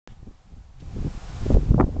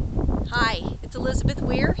Elizabeth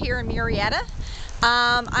Wehr here in Murrieta.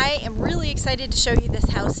 I am really excited to show you this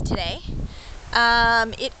house today.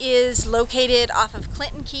 It is located off of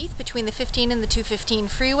Clinton Keith between the 15 and the 215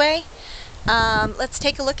 freeway. Let's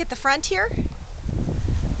take a look at the front here.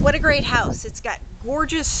 What a great house. It's got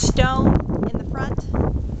gorgeous stone in the front.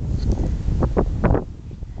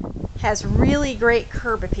 Has really great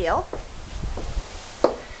curb appeal.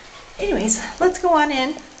 Anyways, let's go on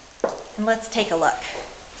in and let's take a look.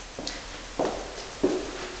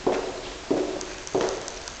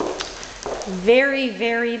 Very,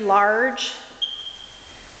 very large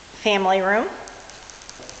family room.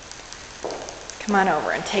 Come on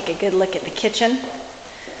over and take a good look at the kitchen.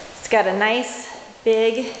 It's got a nice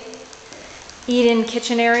big eat-in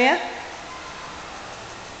kitchen area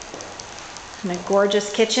and a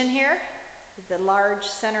gorgeous kitchen here with the large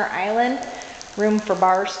center island, room for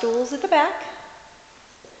bar stools at the back,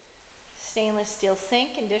 stainless steel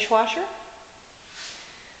sink and dishwasher.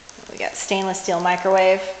 We got stainless steel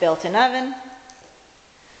microwave, built-in oven,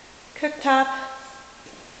 cooktop,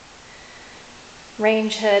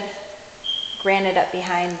 range hood, granite up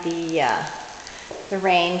behind the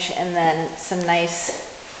range, and then some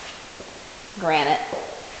nice granite.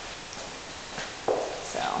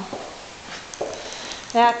 So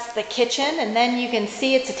that's the kitchen, and then you can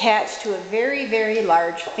see it's attached to a very, very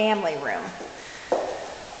large family room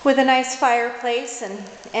with a nice fireplace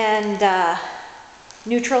and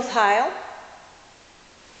neutral tile.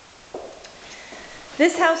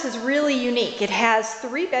 This house is really unique. It has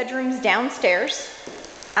 3 bedrooms downstairs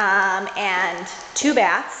and 2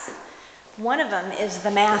 baths. One of them is the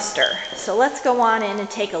master. So let's go on in and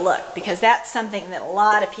take a look, because that's something that a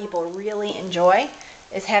lot of people really enjoy,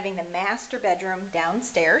 is having the master bedroom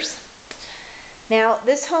downstairs. Now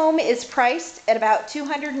this home is priced at about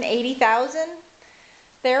 $280,000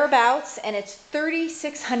 thereabouts, and it's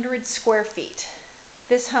 3,600 square feet.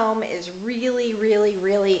 This home is really, really,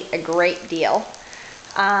 really a great deal.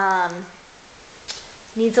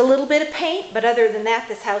 Needs a little bit of paint, but other than that,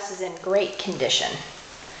 this house is in great condition.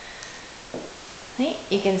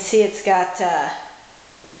 You can see it's got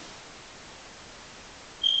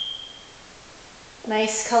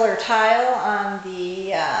nice color tile on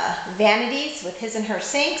the vanities with his and her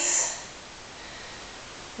sinks.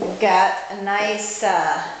 We've got a nice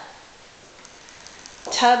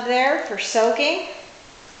tub there for soaking,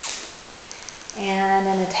 and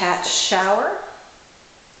an attached shower.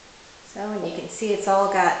 So, and you can see it's all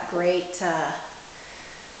got great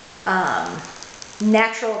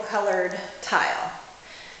natural colored tile.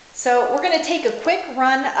 So we're going to take a quick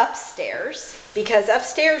run upstairs, because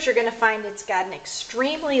upstairs you're going to find it's got an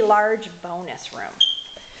extremely large bonus room.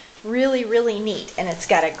 Really, really neat, and it's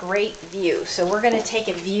got a great view. So we're going to take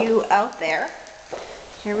a view out there.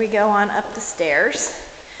 Here we go on up the stairs.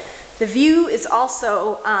 The view is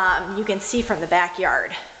also, you can see from the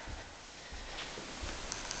backyard.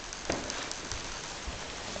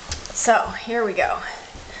 So here we go.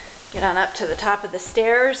 Get on up to the top of the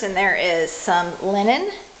stairs, and there is some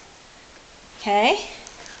linen. Okay.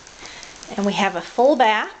 And we have a full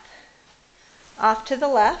bath off to the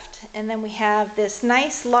left, and then we have this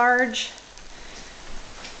nice large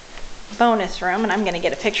bonus room, and I'm going to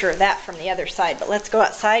get a picture of that from the other side, but let's go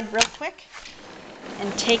outside real quick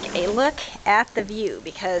and take a look at the view,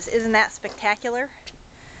 because isn't that spectacular?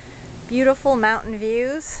 Beautiful mountain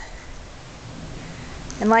views.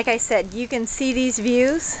 And like I said, you can see these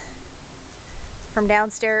views from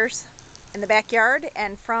downstairs in the backyard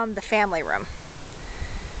and from the family room.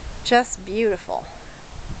 Just beautiful.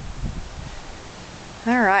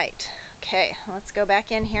 All right, okay, let's go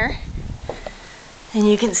back in here. And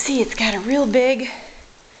you can see it's got a real big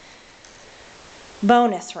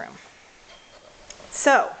bonus room.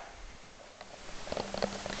 So,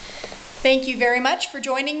 thank you very much for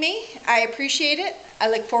joining me. I appreciate it. I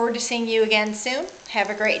look forward to seeing you again soon. Have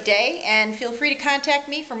a great day, and feel free to contact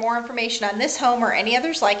me for more information on this home or any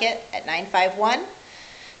others like it at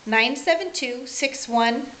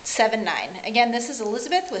 951-972-6179. Again, this is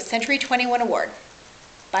Elizabeth with Century 21 Award.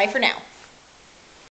 Bye for now.